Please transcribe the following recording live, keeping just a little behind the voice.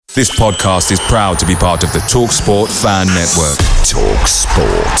This podcast is proud to be part of the TalkSport Fan Network.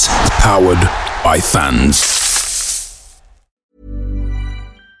 TalkSport. Powered by fans.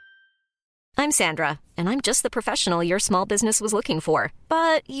 I'm Sandra, and I'm just the professional your small business was looking for.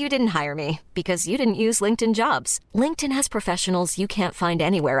 But you didn't hire me because you didn't use LinkedIn Jobs. LinkedIn has professionals you can't find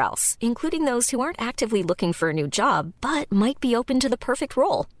anywhere else, including those who aren't actively looking for a new job, but might be open to the perfect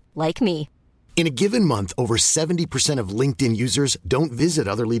role, like me. In a given month, over 70% of LinkedIn users don't visit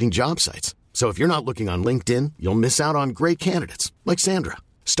other leading job sites. So if you're not looking on LinkedIn, you'll miss out on great candidates like Sandra.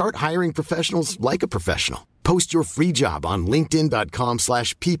 Start hiring professionals like a professional. Post your free job on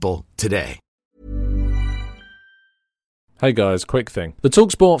linkedin.com/people today. Hey guys, quick thing. The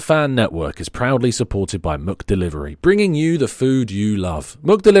TalkSport Fan Network is proudly supported by McDelivery, bringing you the food you love.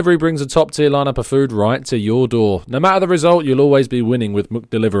 McDelivery brings a top-tier lineup of food right to your door. No matter the result, you'll always be winning with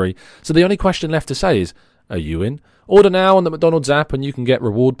McDelivery. So the only question left to say is, are you in? Order now on the McDonald's app and you can get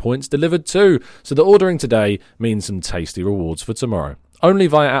reward points delivered too. So the ordering today means some tasty rewards for tomorrow. Only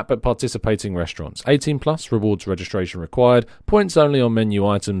via app at participating restaurants. 18 plus, rewards registration required. Points only on menu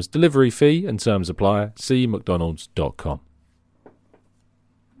items. Delivery fee and terms apply. See mcdonalds.com.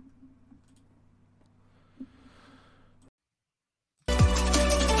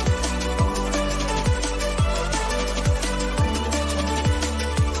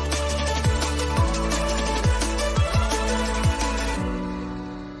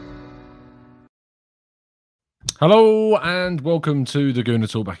 Hello and welcome to the Gooner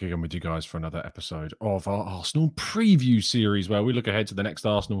Talk, back again with you guys for another episode of our Arsenal preview series where we look ahead to the next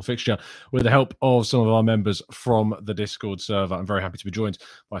Arsenal fixture with the help of some of our members from the Discord server. I'm very happy to be joined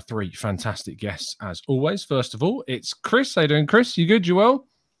by three fantastic guests as always. First of all, it's Chris. How you doing, Chris? You good? You well?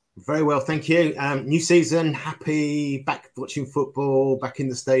 Very well, thank you. New season, happy, back watching football, back in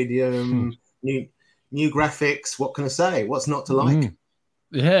the stadium, new graphics. What can I say? What's not to like?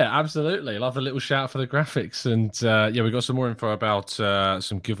 Yeah, absolutely. Love a little shout for the graphics. And we got some more info about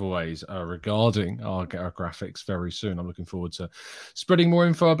some giveaways regarding our graphics very soon. I'm looking forward to spreading more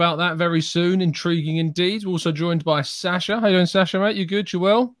info about that very soon. Intriguing indeed. We're also joined by Sasha. How you doing, Sasha, mate? You good? You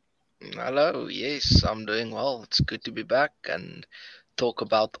well? Hello. Yes, I'm doing well. It's good to be back and talk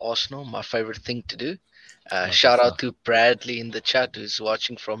about Arsenal, my favorite thing to do. Shout out to Bradley in the chat who's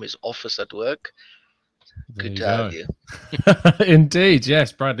watching from his office at work. Good to have you. Indeed,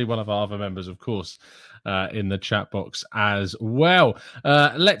 yes. Bradley, one of our other members, of course, in the chat box as well.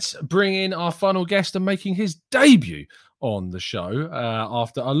 Let's bring in our final guest and making his debut on the show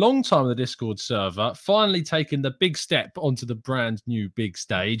after a long time on the Discord server, finally taking the big step onto the brand new big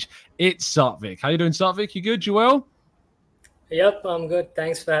stage. It's Satvik. How you doing, Satvik? You good? You well? Yep, I'm good.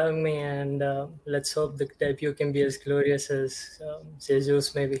 Thanks for having me, and let's hope the debut can be as glorious as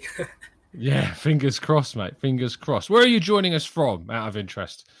Jesus, maybe. Yeah, fingers crossed, mate. Fingers crossed. Where are you joining us from, out of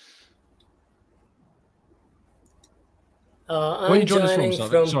interest? I'm joining from Sorry,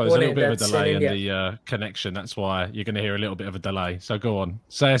 there's a little Pune, bit of a that's delay in in the connection. That's why you're going to hear a little bit of a delay. So go on.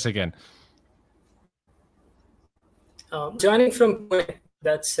 Say us again. Joining from Pune,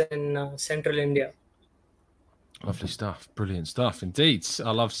 that's in central India. Lovely stuff. Brilliant stuff indeed. I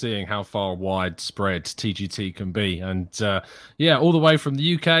love seeing how far widespread TGT can be. And all the way from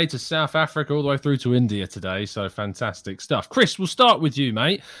the UK to South Africa, all the way through to India today. So fantastic stuff. Chris, we'll start with you,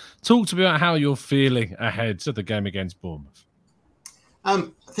 mate. Talk to me about how you're feeling ahead of the game against Bournemouth. I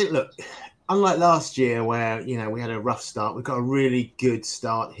think, look, unlike last year where, we had a rough start, we've got a really good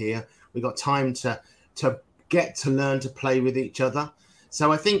start here. We've got time to get to learn to play with each other.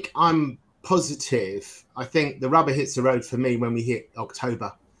 So I think I'm positive. I think the rubber hits the road for me when we hit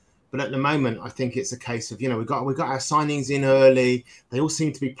October, but at the moment I think it's a case of we got our signings in early. They all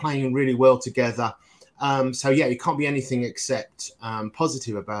seem to be playing really well together. You can't be anything except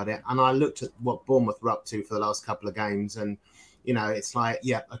positive about it. And I looked at what Bournemouth were up to for the last couple of games, and it's like,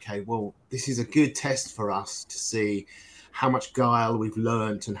 this is a good test for us to see how much guile we've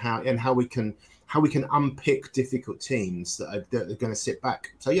learnt and how we can unpick difficult teams that are going to sit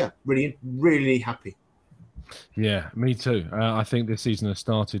back. So, really, really happy. Yeah, me too. I think this season has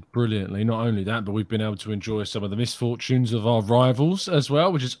started brilliantly. Not only that, but we've been able to enjoy some of the misfortunes of our rivals as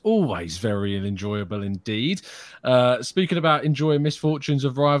well, which is always very enjoyable indeed. Speaking about enjoying misfortunes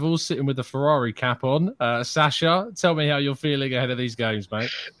of rivals, sitting with the Ferrari cap on, Sasha, tell me how you're feeling ahead of these games, mate.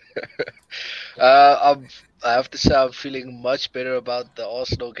 I have to say I'm feeling much better about the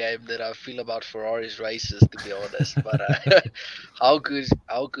Arsenal game than I feel about Ferrari's races, to be honest. But how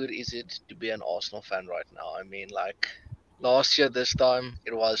good is it to be an Arsenal fan right now? I mean, like last year, this time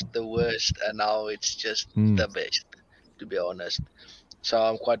it was the worst, and now it's just the best, to be honest. So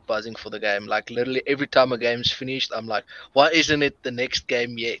I'm quite buzzing for the game. Like literally every time a game's finished, I'm like, why isn't it the next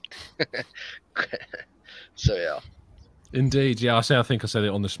game yet? So yeah. Indeed, yeah. I think I said it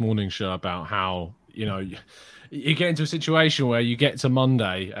on this morning's show about how, you get into a situation where you get to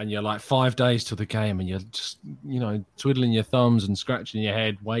Monday and you're like 5 days to the game and you're just, twiddling your thumbs and scratching your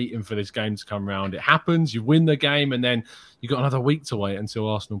head, waiting for this game to come around. It happens, you win the game, and then you've got another week to wait until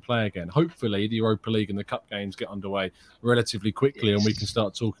Arsenal play again. Hopefully, the Europa League and the Cup games get underway relatively quickly and we can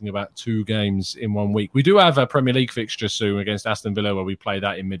start talking about 2 games in 1 week. We do have a Premier League fixture soon against Aston Villa where we play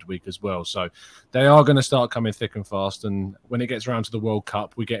that in midweek as well. So they are going to start coming thick and fast. And when it gets around to the World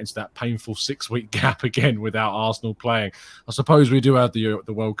Cup, we get into that painful 6-week gap again without Arsenal playing. I suppose we do have the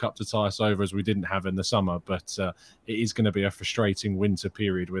World Cup to tie us over, as we didn't have in the summer, but it is going to be a frustrating winter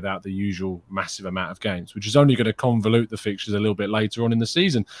period without the usual massive amount of games, which is only going to convolute the fixtures a little bit later on in the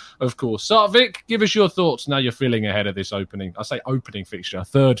season, of course. Sartvik, give us your thoughts now you're feeling ahead of this opening fixture,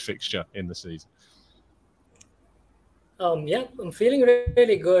 3rd fixture in the season. Yeah, I'm feeling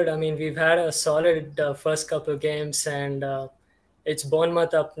really good. I mean, we've had a solid first couple of games, and it's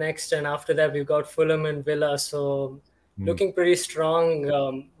Bournemouth up next, and after that we've got Fulham and Villa. So looking pretty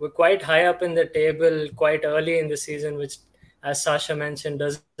strong. We're quite high up in the table quite early in the season, which, as Sasha mentioned,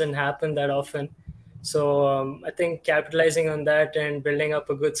 doesn't happen that often. So I think capitalizing on that and building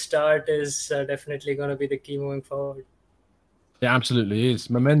up a good start is definitely going to be the key moving forward. It absolutely is.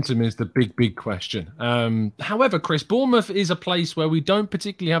 Momentum is the big question. However, Chris, Bournemouth is a place where we don't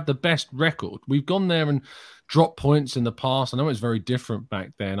particularly have the best record. We've gone there and dropped points in the past. I know it's very different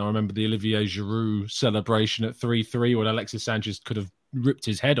back then. I remember the Olivier Giroud celebration at 3-3 when Alexis Sanchez could have ripped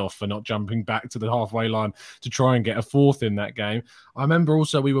his head off for not jumping back to the halfway line to try and get a 4th in that game. I remember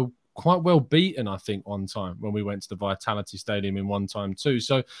also we were quite well beaten, I think, one time when we went to the Vitality Stadium in one time too.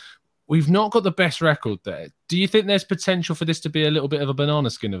 So we've not got the best record there. Do you think there's potential for this to be a little bit of a banana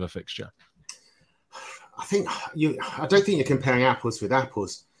skin of a fixture? I don't think you're comparing apples with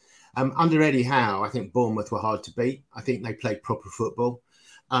apples. Under Eddie Howe, I think Bournemouth were hard to beat. I think they played proper football.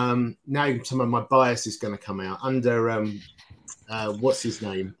 Now some of my bias is going to come out. Under, what's his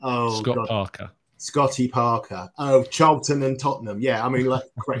name? Parker. Scotty Parker. Oh, Charlton and Tottenham. Yeah, I mean,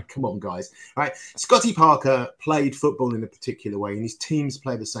 great. Come on, guys. Right. Scotty Parker played football in a particular way, and his teams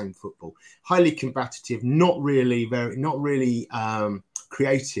play the same football. Highly combative, not really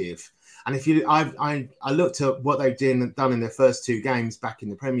creative. And I looked at what they've done in their first 2 games back in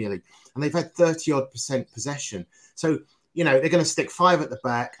the Premier League, and they've had 30-odd% possession. So, they're going to stick 5 at the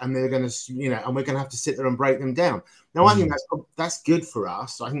back, and they're going to, and we're going to have to sit there and break them down. Now, I think that's good for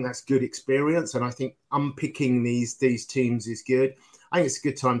us. I think that's good experience, and I think unpicking these teams is good. I think it's a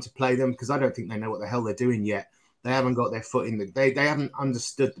good time to play them because I don't think they know what the hell they're doing yet. They haven't got their foot in they haven't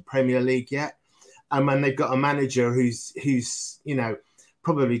understood the Premier League yet, and they've got a manager who's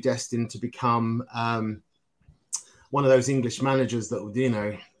probably destined to become one of those English managers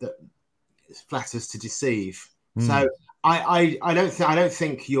that flatters to deceive. So I don't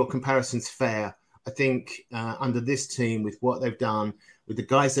think your comparison's fair. I think under this team, with what they've done, with the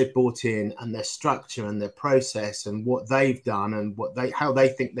guys they've brought in, and their structure and their process, and what they've done, and how they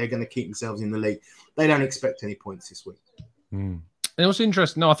think they're going to keep themselves in the league, they don't expect any points this week. And what's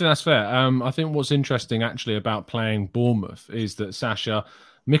interesting? No, I think that's fair. I think what's interesting actually about playing Bournemouth is that Sasha,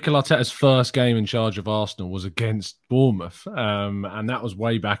 Mikel Arteta's first game in charge of Arsenal was against Bournemouth, and that was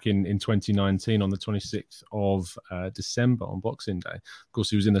way back in 2019 on the 26th of December on Boxing Day. Of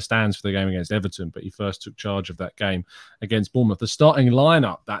course, he was in the stands for the game against Everton, but he first took charge of that game against Bournemouth. The starting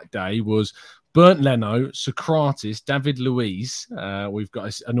lineup that day was Bernd Leno, Socrates, David Luiz. We've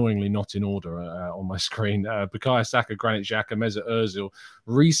got annoyingly not in order on my screen. Bukayo Saka, Granit Xhaka, Mesut Ozil,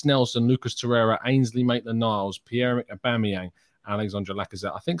 Reiss Nelson, Lucas Torreira, Ainsley Maitland-Niles, Pierre-Emerick Aubameyang, Alexandre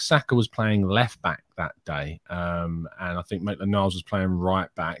Lacazette. I think Saka was playing left back that day, and I think Maitland-Niles was playing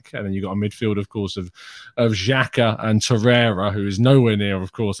right back. And then you got a midfield, of course, of Xhaka and Torreira, who is nowhere near,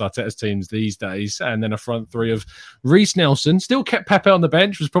 of course, Arteta's teams these days. And then a front 3 of Reiss Nelson. Still kept Pepe on the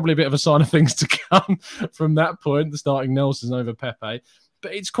bench, was probably a bit of a sign of things to come from that point, the starting Nelson over Pepe.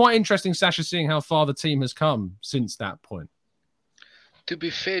 But it's quite interesting, Sasha, seeing how far the team has come since that point. To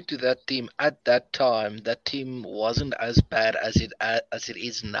be fair to that team, at that time, that team wasn't as bad as it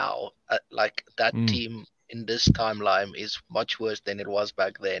is now. Team in this timeline is much worse than it was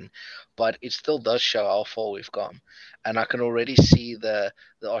back then, but it still does show how far we've come. And I can already see the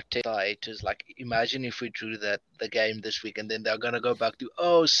Arteta haters, like, imagine if we drew the game this week, and then they're gonna go back to,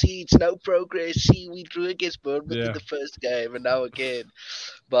 it's no progress. See, we drew against Bournemouth in the first game, and now again.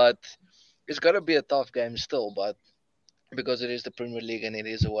 But it's gonna be a tough game still, but because it is the Premier League and it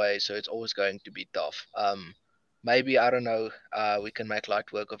is away, so it's always going to be tough. maybe, I don't know, we can make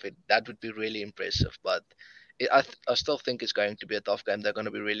light work of it. That would be really impressive. But I still think it's going to be a tough game. They're going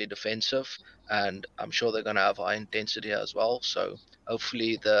to be really defensive, and I'm sure they're going to have high intensity as well. So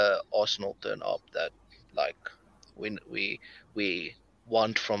hopefully the Arsenal turn up that like we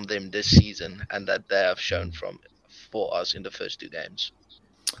want from them this season, and that they have shown for us in the first two games.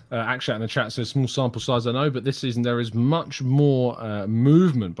 Actually, in the chat says small sample size, I know, but this season there is much more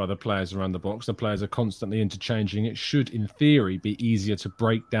movement by the players around the box. The players are constantly interchanging. It should, in theory, be easier to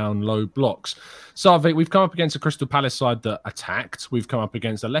break down low blocks. Sarvik, we've come up against a Crystal Palace side that attacked. We've come up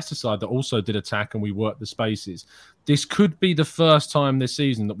against a Leicester side that also did attack, and we worked the spaces. This could be the first time this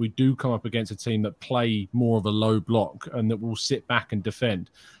season that we do come up against a team that play more of a low block and that will sit back and defend.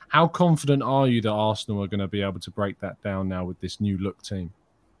 How confident are you that Arsenal are going to be able to break that down now with this new look team?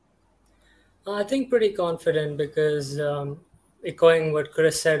 I think pretty confident because echoing what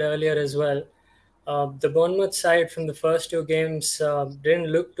Chris said earlier as well, the Bournemouth side from the first two games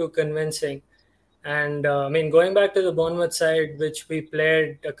didn't look too convincing. And going back to the Bournemouth side, which we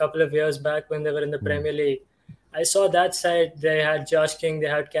played a couple of years back when they were in the Premier League, I saw that side. They had Josh King, they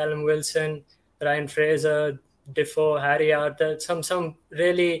had Callum Wilson, Ryan Fraser, Defoe, Harry Arthur, some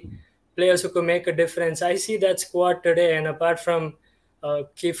really players who could make a difference. I see that squad today, and apart from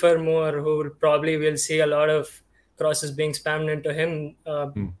Kiefer Moore, who probably will see a lot of crosses being spammed into him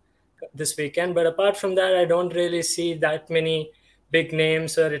this weekend. But apart from that, I don't really see that many big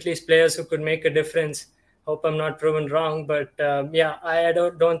names, or at least players who could make a difference. Hope I'm not proven wrong. But I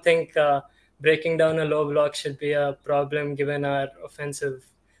don't think breaking down a low block should be a problem given our offensive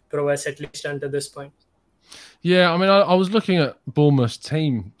prowess, at least until this point. Yeah, I was looking at Bournemouth's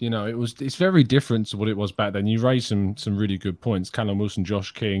team. It's very different to what it was back then. You raised some really good points. Callum Wilson,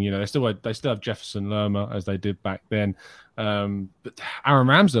 Josh King. They still have Jefferson Lerma as they did back then. But Aaron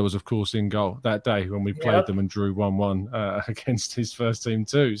Ramsdale was, of course, in goal that day when we played them and drew 1-1 against his first team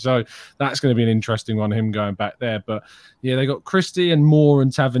too. So that's going to be an interesting one, him going back there. But yeah, they got Christie and Moore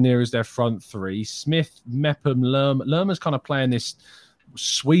and Tavernier as their front three. Smith, Mepham, Lerma. Lerma's kind of playing this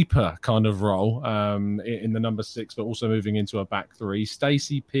sweeper kind of role in the number 6, but also moving into a back three.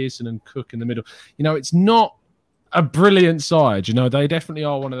 Stacey, Pearson and Cook in the middle. It's not a brilliant side. They definitely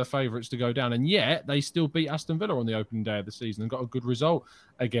are one of the favourites to go down, and yet they still beat Aston Villa on the opening day of the season and got a good result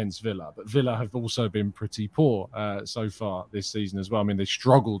against Villa. But Villa have also been pretty poor so far this season as well. They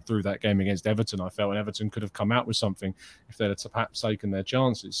struggled through that game against Everton, I felt, and Everton could have come out with something if they'd have perhaps taken their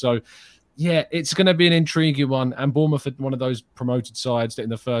chances. So yeah, it's going to be an intriguing one. And Bournemouth are one of those promoted sides that in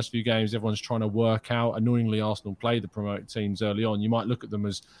the first few games, everyone's trying to work out. Annoyingly, Arsenal played the promoted teams early on. You might look at them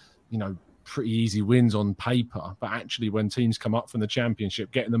as, pretty easy wins on paper. But actually, when teams come up from the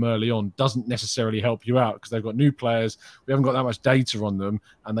Championship, getting them early on doesn't necessarily help you out because they've got new players. We haven't got that much data on them,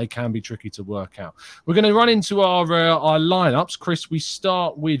 and they can be tricky to work out. We're going to run into our lineups. Chris, we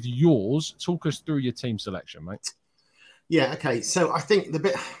start with yours. Talk us through your team selection, mate. Yeah, okay. So I think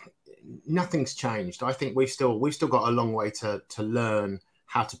nothing's changed. I think we've still got a long way to learn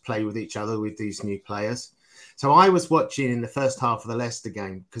how to play with each other with these new players. So I was watching in the first half of the Leicester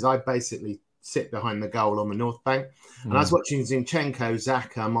game because I basically sit behind the goal on the North Bank, and I was watching Zinchenko,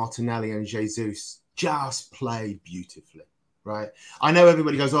 Xhaka, Martinelli, and Jesus just play beautifully. Right? I know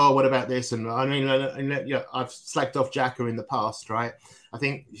everybody goes, "Oh, what about this?" And I've slagged off Xhaka in the past, right? I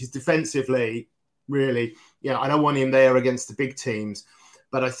think he's defensively really, I don't want him there against the big teams.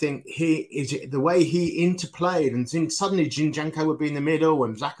 But I think the way he interplayed, and suddenly Zinchenko would be in the middle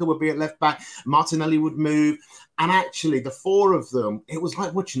and Xhaka would be at left back, Martinelli would move. And actually, the four of them, it was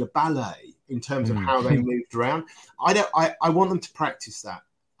like watching a ballet in terms of how they moved around. I want them to practice that.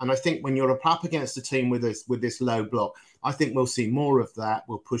 And I think when you're up against a team with this low block, I think we'll see more of that.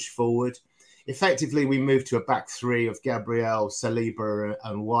 We'll push forward. Effectively, we move to a back three of Gabriel, Saliba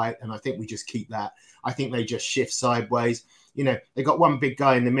and White. And I think we just keep that. I think they just shift sideways. They got one big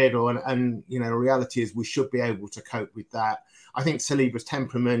guy in the middle, and the reality is we should be able to cope with that. I think Saliba's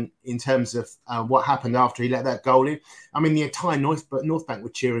temperament in terms of what happened after he let that goal in. The entire North Bank were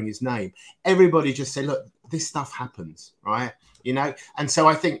cheering his name. Everybody just said, look, this stuff happens, right? And so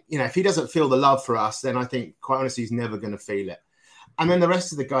I think, if he doesn't feel the love for us, then I think, quite honestly, he's never going to feel it. And then the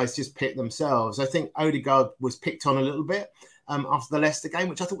rest of the guys just pick themselves. I think Odegaard was picked on a little bit after the Leicester game,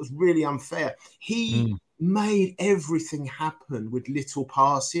 which I thought was really unfair. He made everything happen with little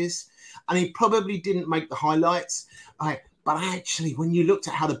passes, and he probably didn't make the highlights. But actually, when you looked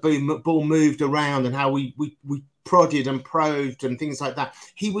at how the ball moved around and how we prodded and probed and things like that,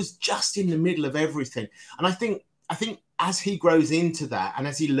 he was just in the middle of everything. And I think as he grows into that, and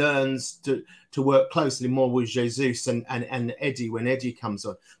as he learns to work closely more with Jesus and Eddie when Eddie comes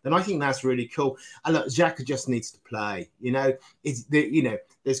on, then I think that's really cool. And look, Xhaka just needs to play.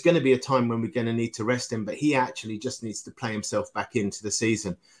 There's going to be a time when we're going to need to rest him, but he actually just needs to play himself back into the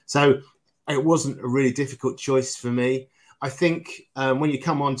season. So it wasn't a really difficult choice for me. I think when you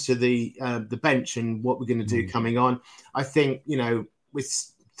come onto the bench and what we're going to do coming on, I think,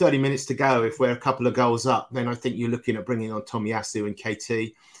 with 30 minutes to go, if we're a couple of goals up, then I think you're looking at bringing on Tomiyasu and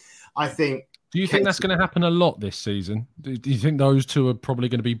KT. I think. Do you think that's going to happen a lot this season? Do you think those two are probably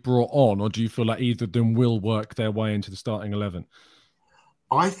going to be brought on, or do you feel like either of them will work their way into the starting 11?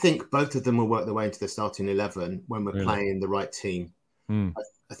 I think both of them will work their way into the starting 11 when we're playing the right team. I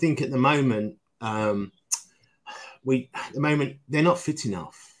think at the moment, they're not fit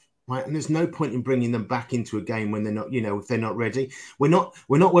enough. Right? And there's no point in bringing them back into a game when they're not, if they're not ready. We're not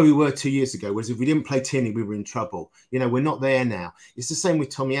where we were 2 years ago. Whereas if we didn't play Tierney, we were in trouble. We're not there now. It's the same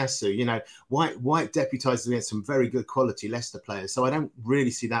with Tomiyasu. White deputised against some very good quality Leicester players. So I don't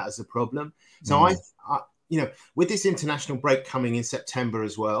really see that as a problem. So I with this international break coming in September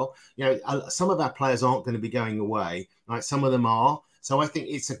as well, some of our players aren't going to be going away. Right? Some of them are. So I think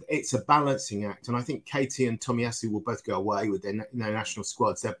it's a balancing act. And I think KT and Tomiyasu will both go away with their national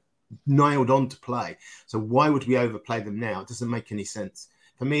squads. They're nailed on to play. So why would we overplay them now? It doesn't make any sense.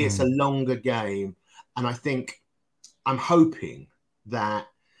 For me, it's a longer game. And I think I'm hoping that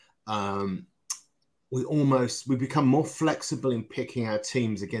we become more flexible in picking our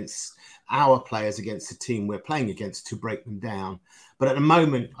teams against our players against the team we're playing against to break them down. But at the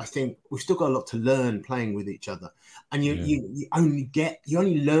moment, I think we've still got a lot to learn playing with each other. And you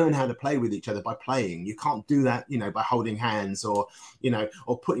only learn how to play with each other by playing. You can't do that, by holding hands or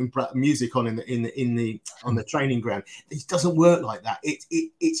putting music on on the training ground. It doesn't work like that.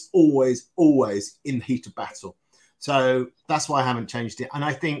 It's always in the heat of battle. So that's why I haven't changed it. And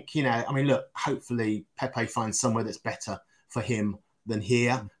I think, look, hopefully Pepe finds somewhere that's better for him than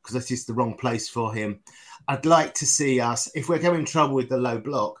here, because that's just the wrong place for him. I'd like to see us, if we're having trouble with the low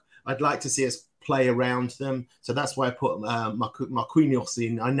block, I'd like to see us play around them. So that's why I put Marquinhos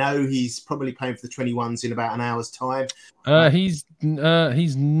in. I know he's probably playing for the 21s in about an hour's time. He's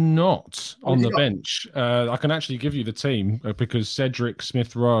not on the bench. I can actually give you the team because Cedric,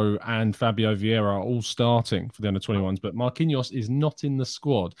 Smith-Rowe and Fabio Vieira are all starting for the under-21s, but Marquinhos is not in the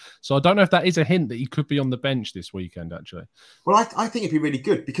squad. So I don't know if that is a hint that he could be on the bench this weekend, actually. Well, I think it'd be really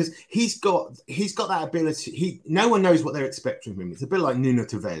good because he's got that ability. No one knows what they're expecting from him. It's a bit like Nuno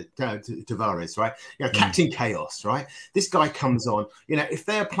Tavares, right? Captain Chaos, right? This guy comes on. If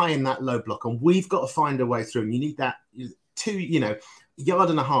they're playing that low block and we've got to find a way through, and you need that 2 yard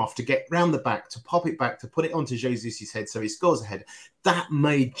and a half to get round the back, to pop it back, to put it onto Jesus' head so he scores ahead. That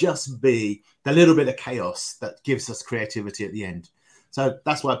may just be the little bit of chaos that gives us creativity at the end. So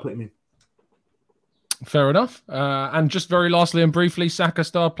that's why I put him in. Fair enough. And just very lastly and briefly, Saka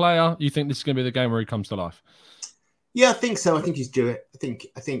star player. You think this is going to be the game where he comes to life? Yeah, I think so. I think he's due it.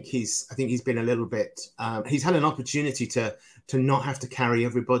 I think he's been a little bit. He's had an opportunity to not have to carry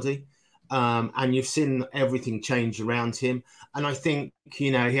everybody, and you've seen everything change around him. And I think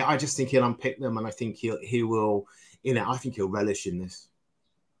I just think he'll unpick them, and I think he will. I think he'll relish in this.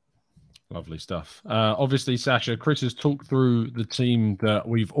 Lovely stuff. Obviously, Sasha, Chris has talked through the team that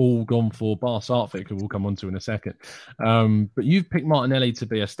we've all gone for, bar Sartvic, who we'll come on to in a second. But you've picked Martinelli to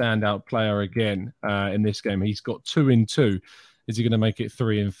be a standout player again in this game. He's got 2 in 2. Is he going to make it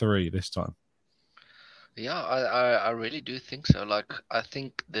 3 in 3 this time? Yeah, I really do think so. I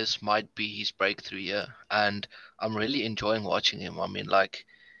think this might be his breakthrough year, and I'm really enjoying watching him.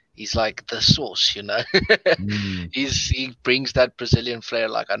 He's like the sauce, He brings that Brazilian flair.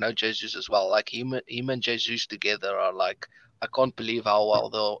 I know Jesus as well. Him and Jesus together are I can't believe how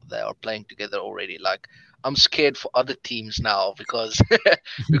well they are playing together already. I'm scared for other teams now because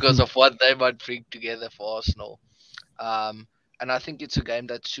of what they might bring together for Arsenal. And I think it's a game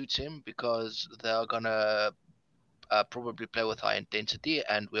that suits him because they are gonna probably play with high intensity,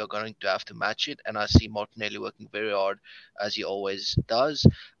 and we are going to have to match it. And I see Martinelli working very hard, as he always does,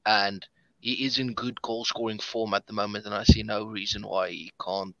 and he is in good goal-scoring form at the moment, and I see no reason why he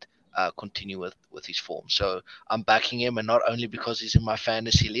can't continue with his form. So I'm backing him, and not only because he's in my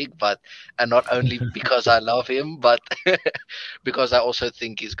fantasy league, and not only because I love him, but because I also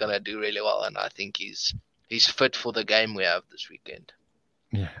think he's going to do really well, and I think he's fit for the game we have this weekend.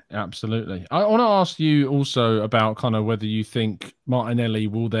 Yeah, absolutely. I want to ask you also about kind of whether you think Martinelli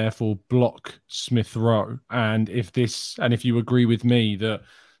will therefore block Smith-Rowe, and if you agree with me that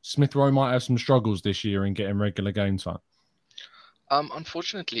Smith-Rowe might have some struggles this year in getting regular game time.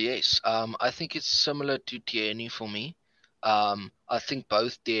 Unfortunately, yes. I think it's similar to Tierney for me. I think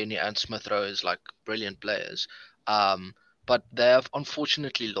both Tierney and Smith Rowe is like brilliant players. But they have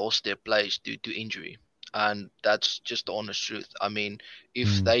unfortunately lost their place due to injury. And that's just the honest truth. I mean,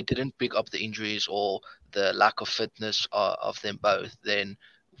 if they didn't pick up the injuries or the lack of fitness of them both, then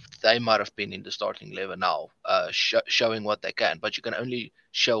they might have been in the starting 11 now, showing what they can. But you can only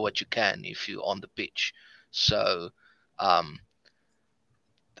show what you can if you're on the pitch. So, um,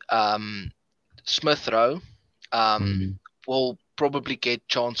 um, Smith Rowe will probably get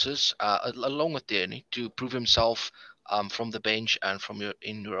chances along with Tierney to prove himself from the bench and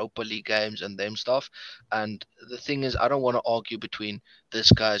in Europa League games and them stuff. And the thing is, I don't want to argue between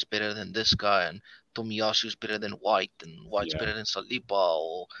this guy is better than this guy and Tomiyasu is better than White and White's better than Saliba,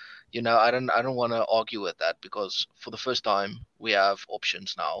 or I don't want to argue with that, because for the first time we have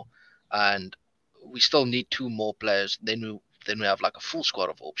options now, and we still need two more players. Then we have like a full squad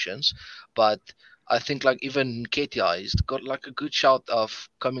of options, but I think like even Ketia has got like a good shout of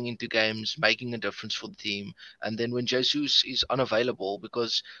coming into games, making a difference for the team. And then when Jesus is unavailable,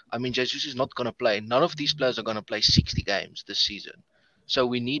 because I mean Jesus is not going to play. None of these players are going to play 60 games this season, so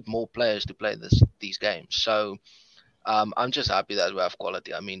we need more players to play these games. So I'm just happy that we have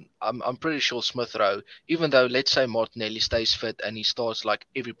quality. I mean, I'm pretty sure Smith Rowe, even though let's say Martinelli stays fit and he starts like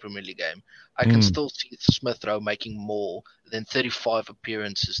every Premier League game, I can still see Smith Rowe making more than 35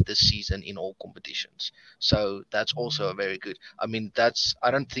 appearances this season in all competitions. So that's also a very good. I mean,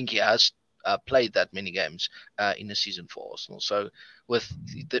 I don't think he has played that many games in a season for Arsenal. So with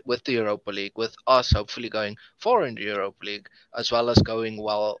the Europa League, with us hopefully going far in the Europa League, as well as doing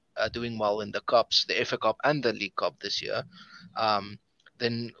well in the cups, the FA Cup and the League Cup this year,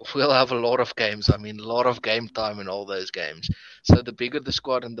 then we'll have a lot of games. I mean, a lot of game time in all those games. So the bigger the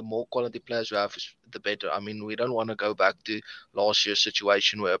squad and the more quality players we have, the better. I mean, we don't want to go back to last year's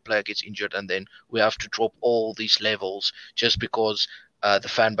situation where a player gets injured and then we have to drop all these levels just because the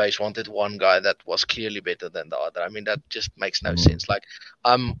fan base wanted one guy that was clearly better than the other. I mean, that just makes no sense. Like,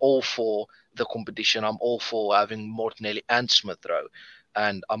 I'm all for the competition. I'm all for having Martinelli and Smith Rowe,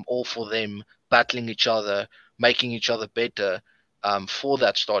 and I'm all for them battling each other, making each other better for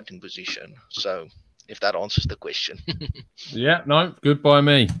that starting position. So, if that answers the question. Yeah, no, good by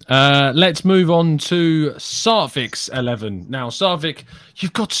me. Let's move on to Sarvik's 11. Now, Sarvik,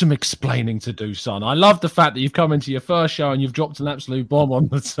 you've got some explaining to do, son. I love the fact that you've come into your first show and you've dropped an absolute bomb on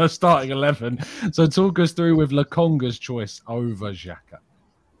the starting 11. So talk us through with Lokonga's choice over Xhaka.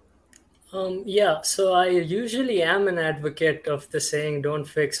 So I usually am an advocate of the saying, don't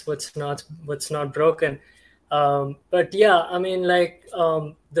fix what's not broken. But yeah, I mean,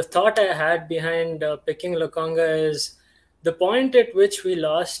 the thought I had behind picking Lokonga is the point at which we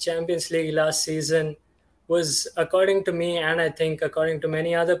lost Champions League last season was, according to me, and I think according to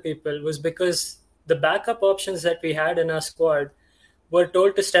many other people, was because the backup options that we had in our squad were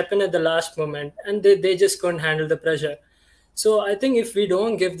told to step in at the last moment, and they just couldn't handle the pressure. So I think if we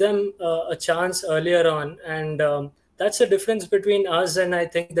don't give them a chance earlier on, and that's the difference between us and I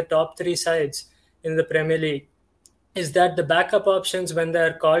think the top three sides in the Premier League, is that the backup options, when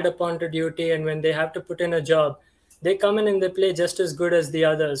they're called upon to duty and when they have to put in a job, they come in and they play just as good as the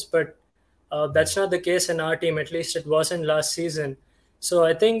others. But that's not the case in our team. At least it wasn't last season. So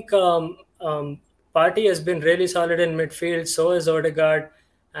I think Partey has been really solid in midfield. So is Odegaard.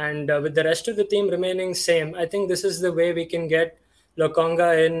 And with the rest of the team remaining same, I think this is the way we can get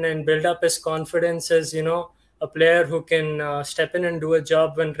Lokonga in and build up his confidence as, a player who can step in and do a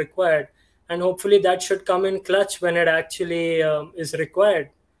job when required. And hopefully that should come in clutch when it actually is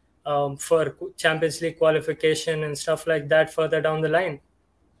required for Champions League qualification and stuff like that further down the line.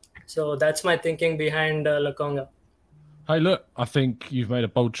 So that's my thinking behind Lokonga. Hey, look, I think you've made a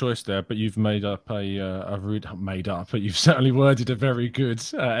bold choice there, but you've but you've certainly worded a very good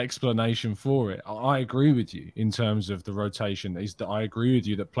explanation for it. I agree with you in terms of the rotation. I agree with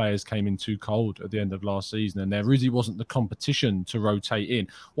you that players came in too cold at the end of last season, and there really wasn't the competition to rotate in.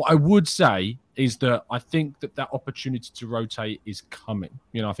 What I would say is that I think that opportunity to rotate is coming.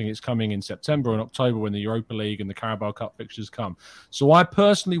 I think it's coming in September and October when the Europa League and the Carabao Cup fixtures come. So I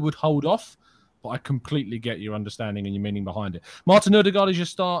personally would hold off, but I completely get your understanding and your meaning behind it. Martin Odegaard is your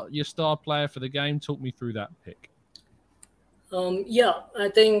star player for the game. Talk me through that pick. I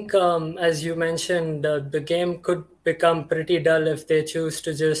think as you mentioned, the game could become pretty dull if they choose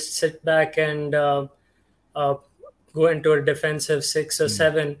to just sit back and go into a defensive 6 or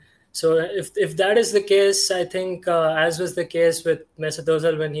 7. So if that is the case, I think as was the case with Mesut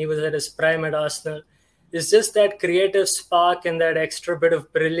Ozil when he was at his prime at Arsenal, it's just that creative spark and that extra bit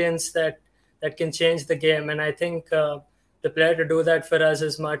of brilliance that can change the game. And I think the player to do that for us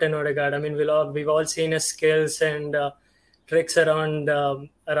is Martin Odegaard. I mean, we've all seen his skills, and tricks around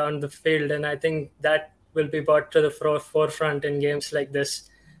the field, and I think that will be brought to the forefront in games like this,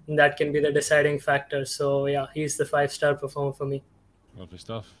 and that can be the deciding factor. So yeah, he's the 5-star performer for me. Lovely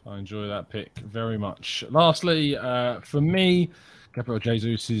stuff. I enjoy that pick very much. Lastly, for me, Gabriel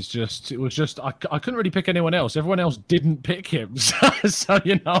Jesus I couldn't really pick anyone else. Everyone else didn't pick him. So,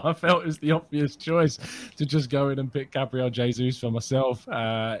 I felt it was the obvious choice to just go in and pick Gabriel Jesus for myself.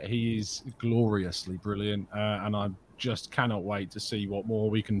 He's gloriously brilliant, and I just cannot wait to see what more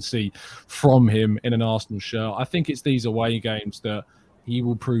we can see from him in an Arsenal shirt. I think it's these away games that he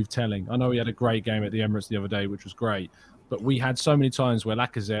will prove telling. I know he had a great game at the Emirates the other day, which was great. But we had so many times where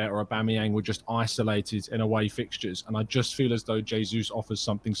Lacazette or Aubameyang were just isolated in away fixtures. And I just feel as though Jesus offers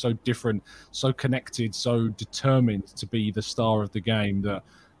something so different, so connected, so determined to be the star of the game that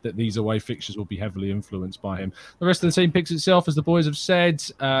these away fixtures will be heavily influenced by him. The rest of the team picks itself, as the boys have said.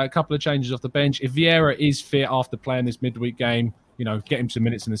 A couple of changes off the bench. If Vieira is fit after playing this midweek game, get him some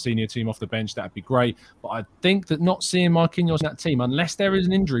minutes in the senior team off the bench, that'd be great. But I think that not seeing Marquinhos in that team, unless there is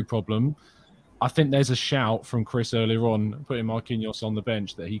an injury problem, I think there's a shout from Chris earlier on, putting Marquinhos on the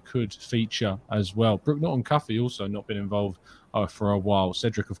bench, that he could feature as well. Brook Norton-Cuffy also not been involved for a while.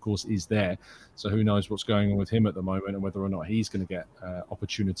 Cedric, of course, is there. So who knows what's going on with him at the moment and whether or not he's going to get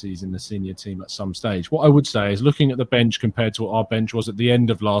opportunities in the senior team at some stage. What I would say is, looking at the bench compared to what our bench was at the end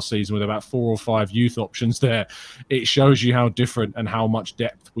of last season with about 4 or 5 youth options there, it shows you how different and how much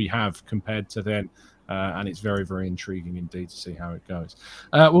depth we have compared to then. And it's very, very intriguing indeed to see how it goes.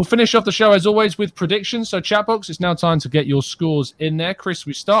 We'll finish off the show, as always, with predictions. So, chat box, it's now time to get your scores in there. Chris,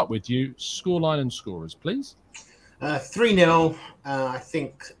 we start with you. Scoreline and scorers, please. 3-0. I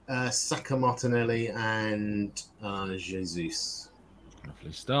think Saka, Martinelli, and Jesus.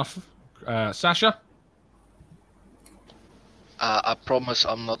 Lovely stuff. Sasha? I promise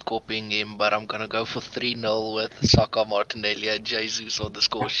I'm not copying him, but I'm going to go for 3-0 with Saka, Martinelli, and Jesus on the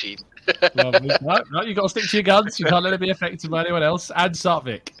score sheet. Lovely. No, you've got to stick to your guns. You can't let it be affected by anyone else. And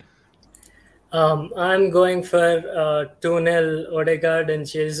Sarvik. I'm going for 2-0 Odegaard and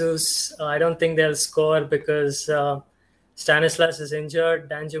Jesus. I don't think they'll score because Stanislas is injured.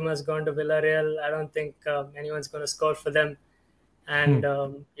 Danjuma's gone to Villarreal. I don't think anyone's going to score for them. And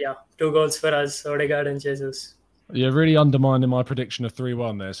 2 goals for us, Odegaard and Jesus. You're really undermining my prediction of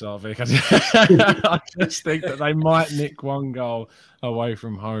 3-1 there, Sarvik. I just think that they might nick 1 goal away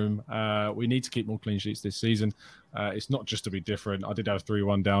from home. We need to keep more clean sheets this season. It's not just to be different. I did have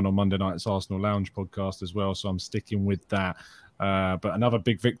 3-1 down on Monday night's Arsenal Lounge podcast as well, so I'm sticking with that. But another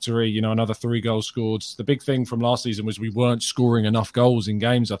big victory, another 3 goals scored. The big thing from last season was we weren't scoring enough goals in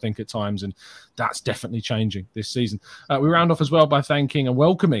games, I think, at times, and that's definitely changing this season. We round off as well by thanking and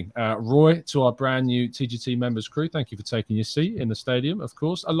welcoming Roy to our brand new TGT members crew. Thank you for taking your seat in the stadium, of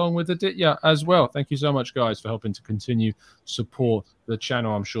course, along with Aditya as well. Thank you so much, guys, for helping to continue support the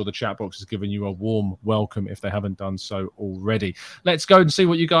channel. I'm sure the chat box has given you a warm welcome if they haven't done so already. Let's go and see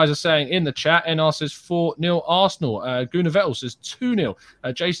what you guys are saying in the chat. NR says 4-0 Arsenal. Gunnar Vettel says 2-0.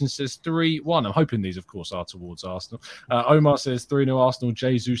 Jason says 3-1. I'm hoping these, of course, are towards Arsenal. Omar says 3-0 Arsenal.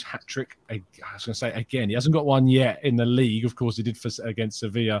 Jesus hat-trick. I was going to say, again, he hasn't got one yet in the league. Of course, he did against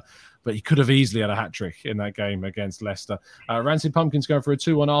Sevilla, but he could have easily had a hat-trick in that game against Leicester. Rancid Pumpkin's going for a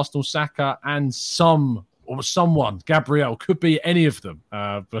 2-1 Arsenal. Saka and someone, Gabriel, could be any of them,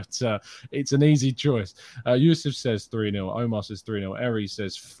 but it's an easy choice. Yusuf says 3-0. Omar says 3-0. Eri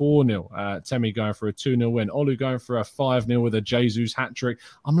says 4-0. Temi going for a 2-0 win. Olu going for a 5-0 with a Jesus hat-trick.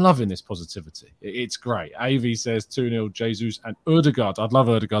 I'm loving this positivity. It's great. Avi says 2-0 Jesus and Ødegaard. I'd love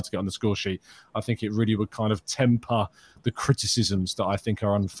Ødegaard to get on the score sheet. I think it really would kind of temper the criticisms that I think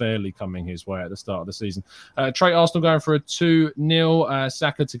are unfairly coming his way at the start of the season. Trey Arsenal going for a 2-0.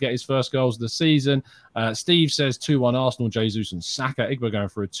 Saka to get his first goals of the season. Steve says 2-1 Arsenal, Jesus and Saka. Igbo going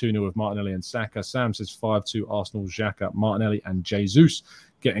for a 2-0 with Martinelli and Saka. Sam says 5-2 Arsenal, Xhaka, Martinelli and Jesus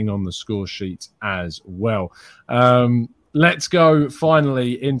getting on the score sheet as well. Let's go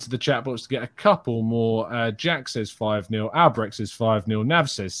finally into the chat box to get a couple more. Jack says 5-0. Albrecht says 5-0. Nav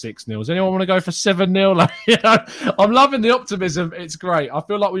says 6-0. Does anyone want to go for 7-0? I'm loving the optimism. It's great. I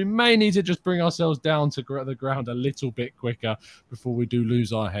feel like we may need to just bring ourselves down to the ground a little bit quicker before we do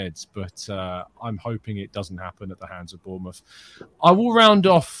lose our heads. But I'm hoping it doesn't happen at the hands of Bournemouth. I will round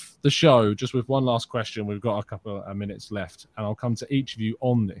off the show just with one last question. We've got a couple of minutes left, and I'll come to each of you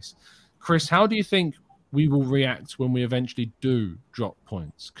on this. Chris, how do you think we will react when we eventually do drop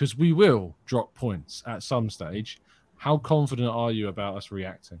points? Because we will drop points at some stage. How confident are you about us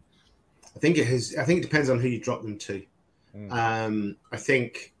reacting? I think it depends on who you drop them to. I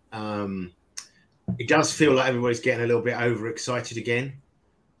think it does feel like everybody's getting a little bit overexcited again.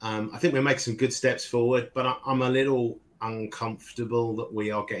 I think we make some good steps forward, but I'm a little uncomfortable that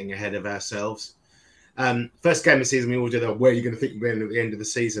we are getting ahead of ourselves. First game of the season, we all did where are you going to think you're going at the end of the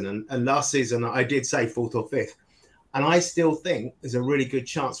season? And last season, I did say 4th or 5th. And I still think there's a really good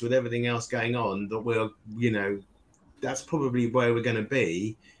chance with everything else going on that we'll, that's probably where we're going to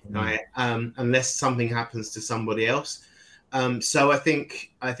be, right? Unless something happens to somebody else. So I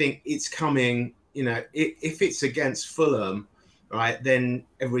think it's coming, if it's against Fulham, right, then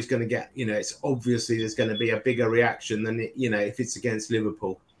everybody's going to get, it's obviously there's going to be a bigger reaction than, if it's against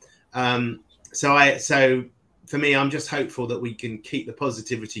Liverpool. So for me, I'm just hopeful that we can keep the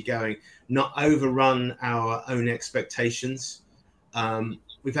positivity going, not overrun our own expectations.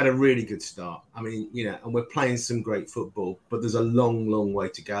 We've had a really good start. I mean, and we're playing some great football, but there's a long, long way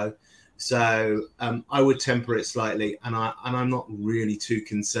to go. So I would temper it slightly, and I'm not really too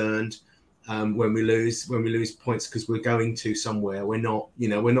concerned when we lose points, because we're going to somewhere. We're not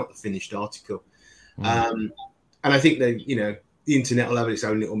the finished article. And I think that the internet will have its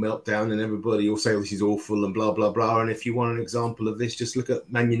own little meltdown, and everybody will say, oh, this is awful and blah, blah, blah. And if you want an example of this, just look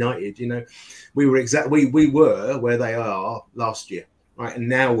at Man United. We were where they are last year, right? And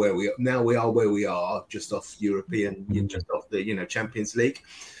now we are where we are, just off European, just off the, Champions League.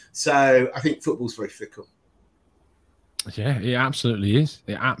 So I think football's very fickle. Yeah, it absolutely is.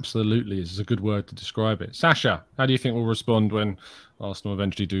 It absolutely is. It's a good word to describe it. Sasha, how do you think we'll respond when Arsenal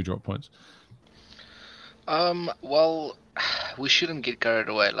eventually do drop points? Well, we shouldn't get carried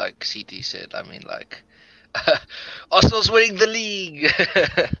away, like CT said. I mean, like, Arsenal's winning the league,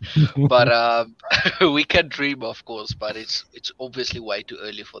 but we can dream, of course. But it's obviously way too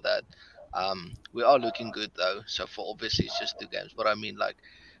early for that. We are looking good though, so for obviously it's just 2 games. But I mean, like,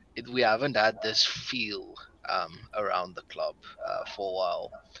 we haven't had this feel around the club for a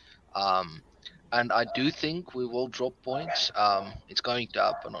while. And I do think we will drop points. It's going to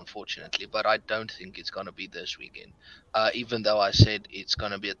happen, unfortunately, but I don't think it's going to be this weekend. Even though I said it's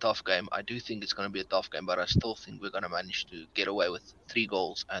going to be a tough game, I do think it's going to be a tough game, but I still think we're going to manage to get away with 3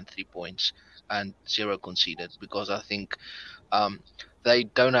 goals and 3 points and 0 conceded, because I think they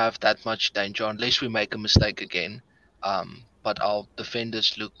don't have that much danger unless we make a mistake again. But our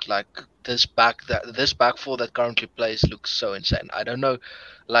defenders look like this back four that currently plays looks so insane. I don't know,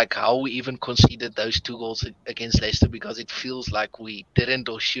 like, how we even conceded those 2 goals against Leicester, because it feels like we didn't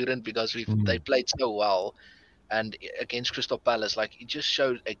or shouldn't, because they played so well. And against Crystal Palace, like, it just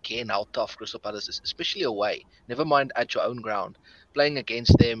showed again how tough Crystal Palace is, especially away. Never mind at your own ground. Playing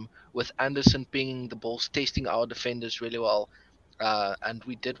against them with Anderson pinging the balls, testing our defenders really well. And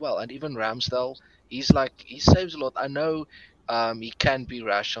we did well. And even Ramsdale, he saves a lot. I know he can be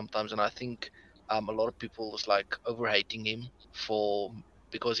rash sometimes, and I think a lot of people is like overhating him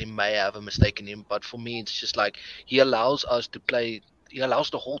because he may have a mistake in him. But for me, it's just like he allows us to play. He allows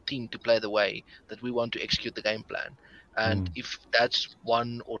the whole team to play the way that we want to execute the game plan. And if that's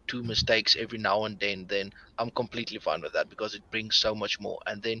 1 or 2 mistakes every now and then I'm completely fine with that, because it brings so much more.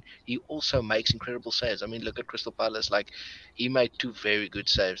 And then he also makes incredible saves. I mean, look at Crystal Palace. Like, he made 2 very good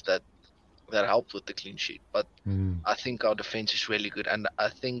saves that helped with the clean sheet. But I think our defense is really good. And I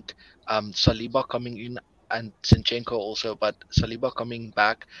think Saliba coming in, and Zinchenko also, but Saliba coming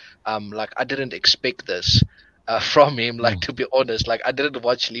back, like, I didn't expect this from him, like, to be honest. Like, I didn't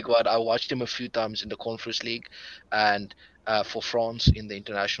watch Ligue 1. I watched him a few times in the Conference League and for France in the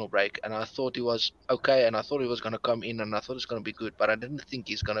international break, and I thought he was okay, and I thought he was going to come in, and I thought it was going to be good, but I didn't think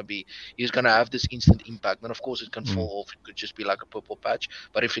he's going to have this instant impact. And of course it can fall off. It could just be like a purple patch,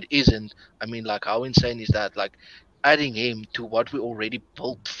 but if it isn't, I mean, like, how insane is that? Like, adding him to what we already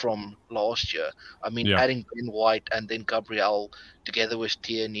built from last year. I mean, adding Ben White and then Gabriel together with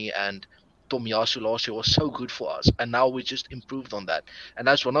Tierney and Tomiyasu last year was so good for us, and now we just improved on that. And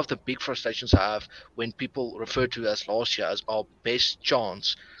that's one of the big frustrations I have when people refer to us last year as our best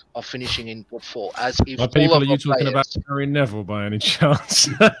chance of finishing in top 4, as if by people are you talking about Gary Neville by any chance?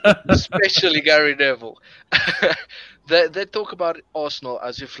 Especially Gary Neville. They talk about Arsenal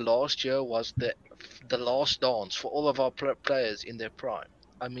as if last year was the last dance for all of our players in their prime.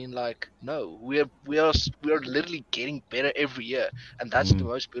 I mean, like, no, we are literally getting better every year, and that's the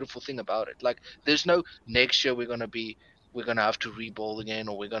most beautiful thing about it. Like, there's no next year we're gonna have to rebuild again,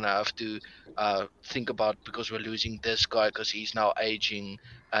 or we're gonna have to think about, because we're losing this guy because he's now aging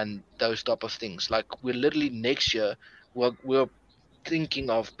and those type of things. Like, we're literally next year we're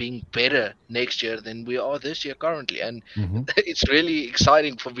thinking of being better next year than we are this year currently, and it's really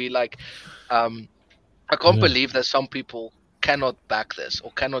exciting for me. Like, I can't believe that some people cannot back this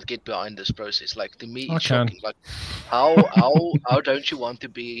or cannot get behind this process. Like, to me, it's shocking. Like, how don't you want to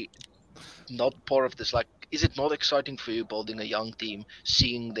be not part of this? Like, is it not exciting for you building a young team,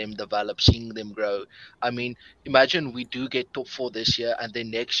 seeing them develop, seeing them grow? I mean, imagine we do get top 4 this year, and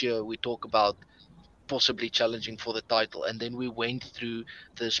then next year we talk about possibly challenging for the title, and then we went through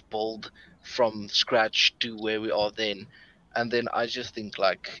this build from scratch to where we are then. And then I just think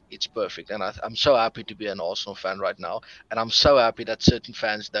like it's perfect, and I'm so happy to be an Arsenal fan right now, and I'm so happy that certain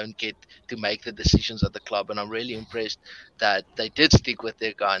fans don't get to make the decisions at the club, and I'm really impressed that they did stick with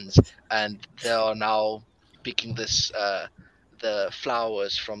their guns, and they are now picking the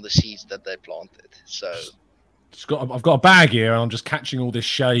flowers from the seeds that they planted. So I've got a bag here, and I'm just catching all this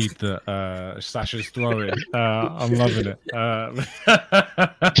shade that Sasha's throwing. I'm loving it.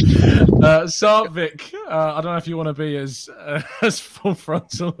 Sarvik, I don't know if you want to be as full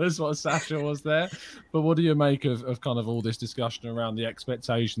frontal as what Sasha was there, but what do you make of kind of all this discussion around the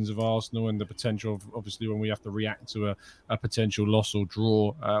expectations of Arsenal and the potential of, obviously, when we have to react to a potential loss or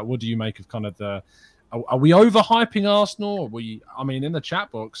draw? What do you make of kind of the... Are we overhyping Arsenal? I mean, in the chat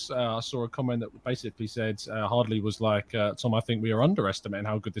box, I saw a comment that basically said Hardley was like, Tom, I think we are underestimating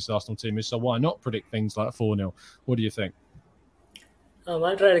how good this Arsenal team is, so why not predict things like 4-0? What do you think?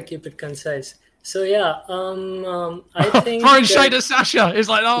 I'll try to keep it concise. So, yeah, I think... Throwing shade at Sasha. It's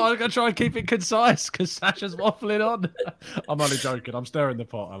like, I'm going to try and keep it concise because Sasha's waffling on. I'm only joking. I'm stirring the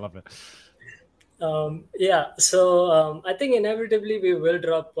pot. I love it. I think inevitably we will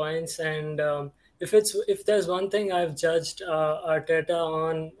drop points, and... If there's one thing I've judged Arteta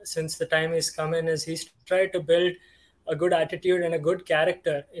on since the time he's come in, is he's tried to build a good attitude and a good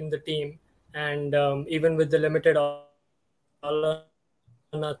character in the team. And even with the limited all or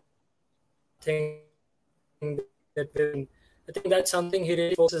nothing that I think that's something he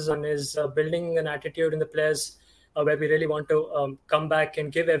really focuses on, is building an attitude in the players where we really want to come back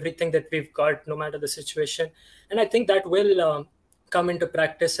and give everything that we've got, no matter the situation. And I think that will come into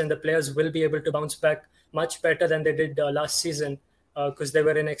practice, and the players will be able to bounce back much better than they did last season, because they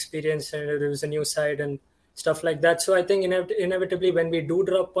were inexperienced and there was a new side and stuff like that. So I think inevitably when we do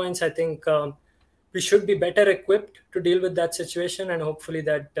drop points, I think we should be better equipped to deal with that situation, and hopefully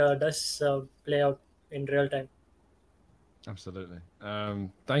that does play out in real time. Absolutely.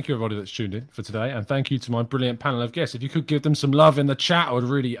 Thank you, everybody that's tuned in for today. And thank you to my brilliant panel of guests. If you could give them some love in the chat, I would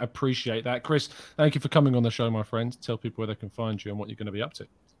really appreciate that. Chris, thank you for coming on the show, my friend. Tell people where they can find you and what you're going to be up to.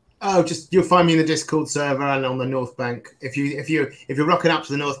 Oh, you'll find me in the Discord server and on the North Bank. If you're rocking up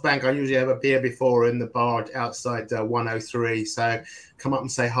to the North Bank, I usually have a beer before in the bar outside 103. So come up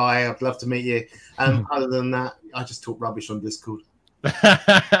and say hi. I'd love to meet you. Other than that, I just talk rubbish on Discord.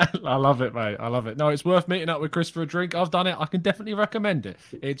 I love it, mate. I love it. No, it's worth meeting up with Chris for a drink. I've done it. I can definitely recommend it.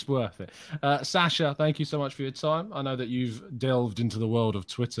 It's worth it. Sasha, thank you so much for your time. I know that you've delved into the world of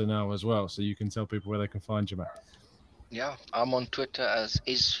Twitter now as well, so you can tell people where they can find you, mate. Yeah, I'm on Twitter as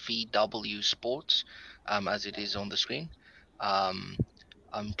SVW Sports, as it is on the screen. I'm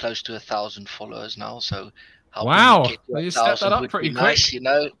close to 1,000 followers now, so wow, you stepped that up pretty quick, nice, you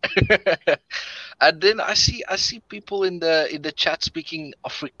know. And then I see people in the chat speaking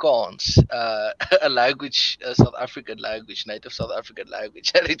Afrikaans, a language, a South African language, native South African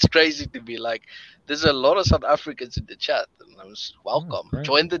language, and it's crazy to be like, there's a lot of South Africans in the chat, and I was welcome.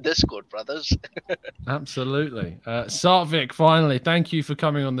 Join the Discord, brothers. Absolutely. Sarvik, finally, thank you for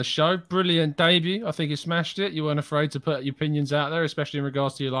coming on the show. Brilliant debut. I think you smashed it. You weren't afraid to put your opinions out there, especially in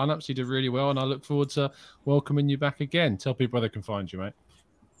regards to your lineups. You did really well, and I look forward to welcoming you back again. Tell people where they can find you, mate.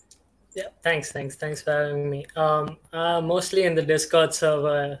 Yeah, thanks for having me. Mostly in the Discord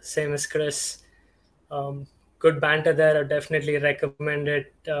server, same as Chris. Good banter there. I definitely recommend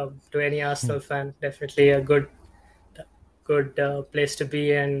it to any Arsenal fan. Definitely a good place to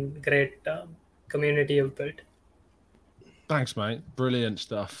be, and great community you've built. Thanks, mate. Brilliant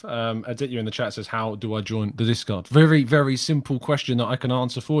stuff. Aditya in the chat says, how do I join the Discord? Very, very simple question that I can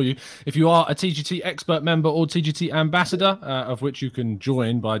answer for you. If you are a TGT expert member or TGT ambassador, of which you can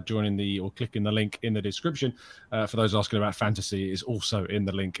join by joining or clicking the link in the description. For those asking about fantasy, it is also in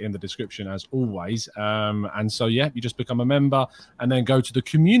the link in the description as always. And so, yeah, you just become a member and then go to the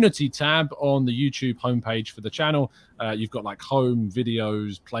community tab on the YouTube homepage for the channel. You've got like home,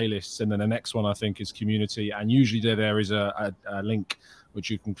 videos, playlists, and then the next one I think is community. And usually there is a link which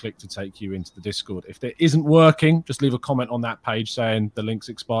you can click to take you into the Discord. If it isn't working, just leave a comment on that page saying the link's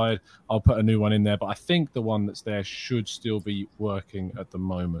expired. I'll put a new one in there, but I think the one that's there should still be working at the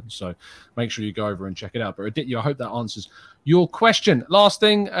moment. So make sure you go over and check it out. But Aditya, I hope that answers your question. Last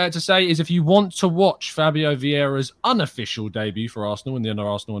thing to say is if you want to watch Fabio Vieira's unofficial debut for Arsenal in the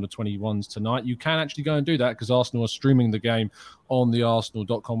Arsenal Under-21s tonight, you can actually go and do that because Arsenal are streaming the game on the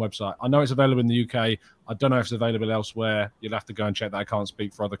Arsenal.com website. I know it's available in the UK. I don't know if it's available elsewhere. You'll have to go and check that. I can't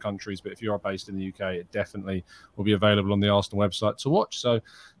speak for other countries, but if you are based in the UK, it definitely will be available on the Arsenal website to watch. So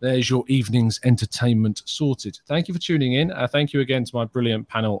there's your evening's entertainment sorted. Thank you for tuning in. Thank you again to my brilliant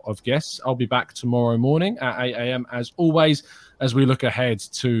panel of guests. I'll be back tomorrow morning at 8 a.m. as always, as we look ahead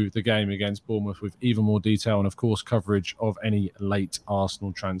to the game against Bournemouth with even more detail and, of course, coverage of any late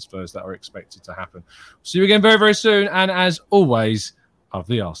Arsenal transfers that are expected to happen. See you again very, very soon. And as always, of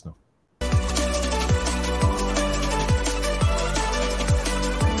the Arsenal.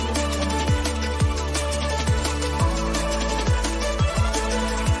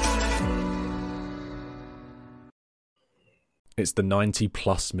 It's the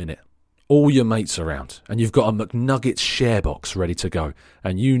 90-plus minute. All your mates around, and you've got a McNuggets share box ready to go,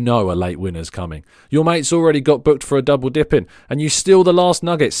 and you know a late winner's coming. Your mate's already got booked for a double dipping, and you steal the last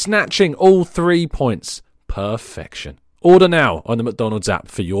nugget, snatching all 3 points. Perfection. Order now on the McDonald's app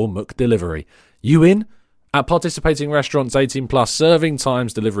for your McDelivery. You in? At participating restaurants 18 plus, serving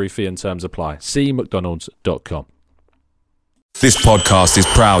times, delivery fee and terms apply. See mcdonalds.com. This podcast is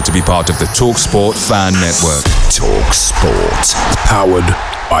proud to be part of the TalkSport Fan Network. TalkSport. Powered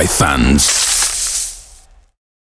by fans.